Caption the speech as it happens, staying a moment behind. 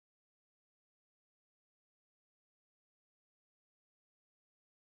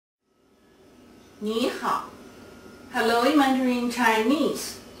你好. Hello in Mandarin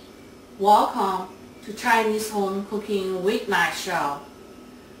Chinese. Welcome to Chinese Home Cooking Weeknight Show.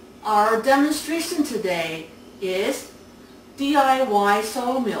 Our demonstration today is DIY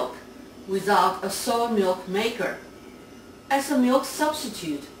soy milk without a soy milk maker. As a milk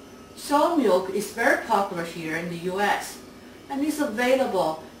substitute, soy milk is very popular here in the US and is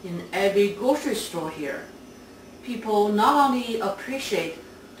available in every grocery store here. People not only appreciate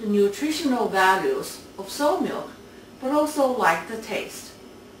the nutritional values of soy milk, but also like the taste.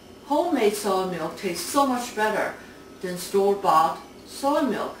 Homemade soy milk tastes so much better than store-bought soy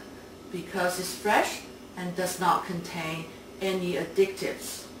milk because it's fresh and does not contain any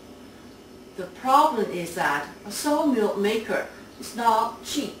additives. The problem is that a soy milk maker is not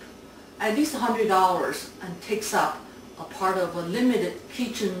cheap, at least $100, and takes up a part of a limited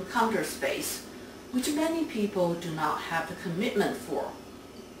kitchen counter space, which many people do not have the commitment for.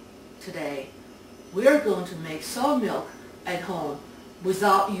 Today, we are going to make soy milk at home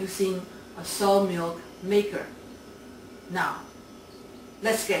without using a soy milk maker. Now,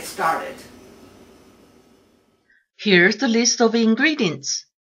 let's get started. Here's the list of ingredients.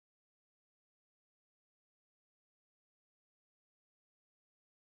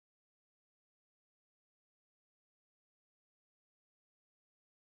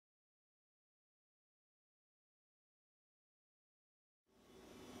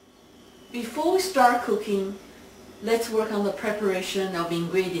 Before we start cooking, let's work on the preparation of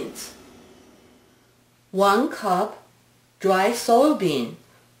ingredients. 1 cup dry soybean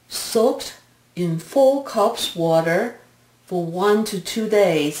soaked in 4 cups water for 1 to 2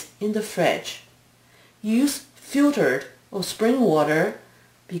 days in the fridge. Use filtered or spring water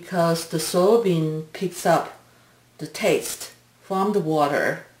because the soybean picks up the taste from the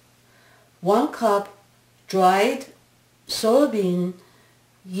water. 1 cup dried soybean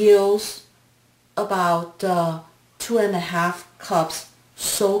yields about 2.5 cups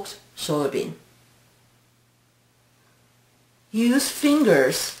soaked soybean. Use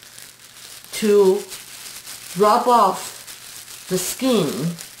fingers to rub off the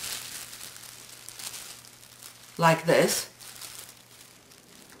skin like this.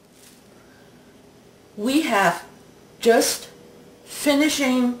 We have just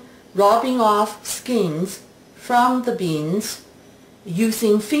finishing rubbing off skins from the beans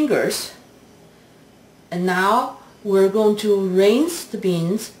using fingers, and now we're going to rinse the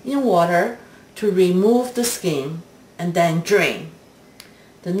beans in water to remove the skin and then drain.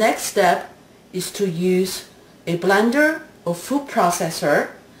 The next step is to use a blender or food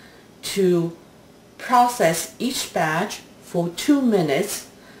processor to process each batch for 2 minutes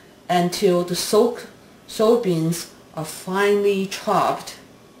until the soybeans are finely chopped.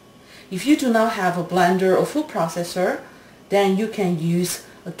 If you do not have a blender or food processor, then you can use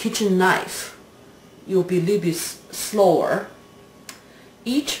a kitchen knife. You'll be a little bit slower.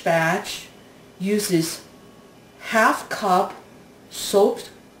 Each batch uses ½ cup soaked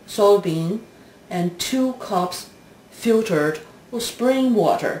soybean and 2 cups filtered or spring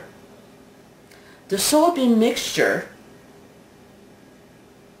water. The soybean mixture,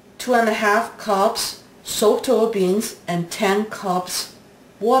 2.5 cups soaked soybeans and 10 cups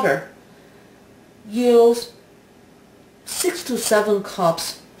water, yields 6 to 7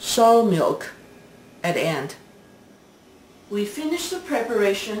 cups soy milk at the end. We finished the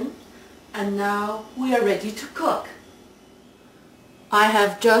preparation and now we are ready to cook. I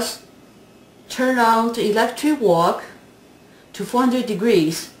have just turned on the electric wok to 400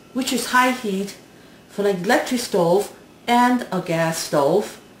 degrees, which is high heat for an electric stove and a gas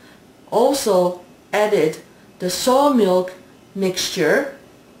stove. Also added the soy milk mixture,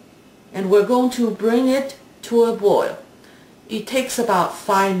 and we're going to bring it to a boil. It takes about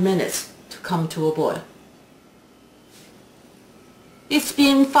 5 minutes to come to a boil. It's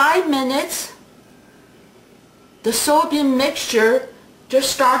been 5 minutes. The soybean mixture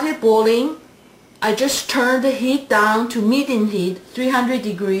just started boiling. I just turned the heat down to medium heat, 300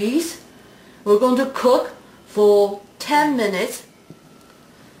 degrees. We're going to cook for 10 minutes.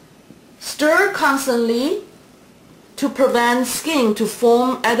 Stir constantly to prevent skin to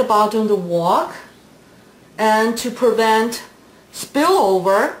form at the bottom of the wok and to prevent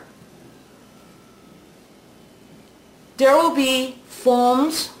spillover. There will be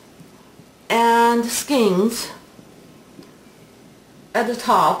foams and skins at the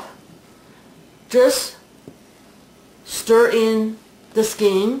top. Just stir in the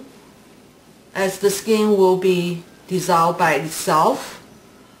skin as the skin will be dissolved by itself.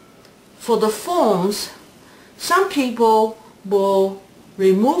 For the foams, some people will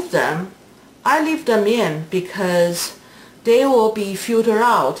remove them. I leave them in because they will be filtered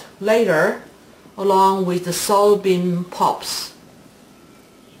out later along with the soybean pulps.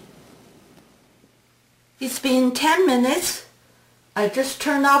 It's been 10 minutes. I just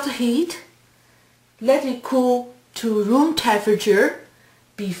turned off the heat, let it cool to room temperature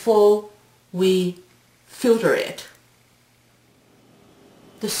before we filter it.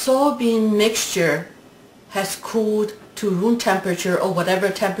 The soybean mixture has cooled to room temperature or whatever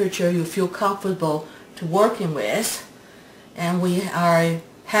temperature you feel comfortable to working with, and we are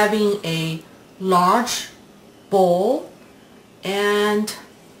having a large bowl and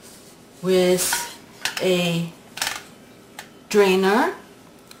with a drainer,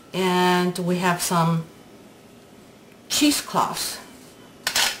 and we have some cheesecloths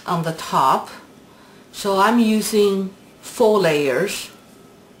on the top. So I'm using 4 layers.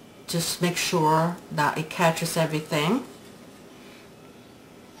 Just make sure that it catches everything.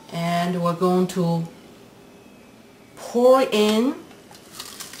 And we're going to pour in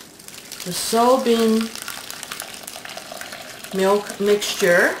the soybean milk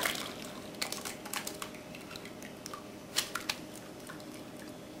mixture.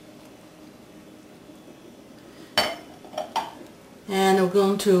 And we're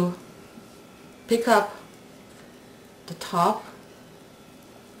going to pick up the top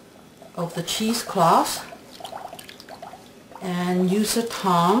of the cheesecloth and use a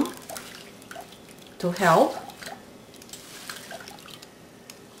tongue to help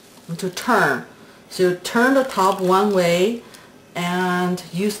and to turn. So turn the top one way and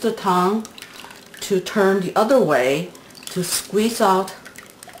use the tongue to turn the other way to squeeze out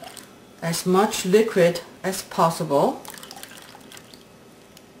as much liquid as possible.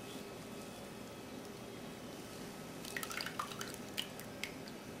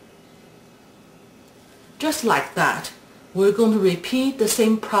 Just like that, we're going to repeat the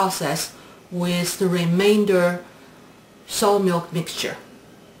same process with the remainder soy milk mixture.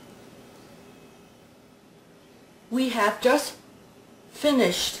 We have just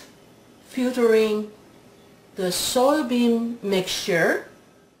finished filtering the soybean mixture.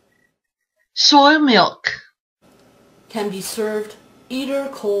 Soy milk can be served either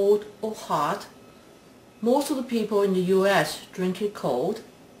cold or hot. Most of the people in the US drink it cold.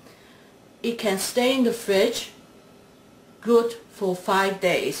 It can stay in the fridge good for 5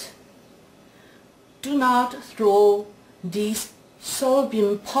 days. Do not throw these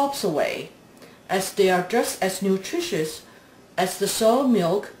soybean pulps away, as they are just as nutritious as the soy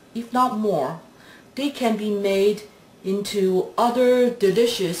milk, if not more. They can be made into other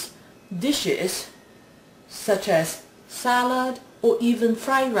delicious dishes such as salad or even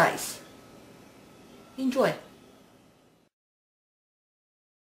fried rice. Enjoy!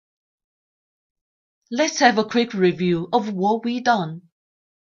 Let's have a quick review of what we done.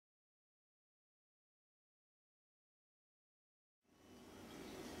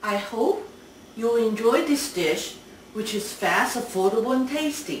 I hope you enjoy this dish, which is fast, affordable, and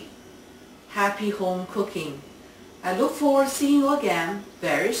tasty. Happy home cooking. I look forward to seeing you again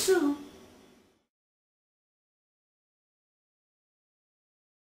very soon.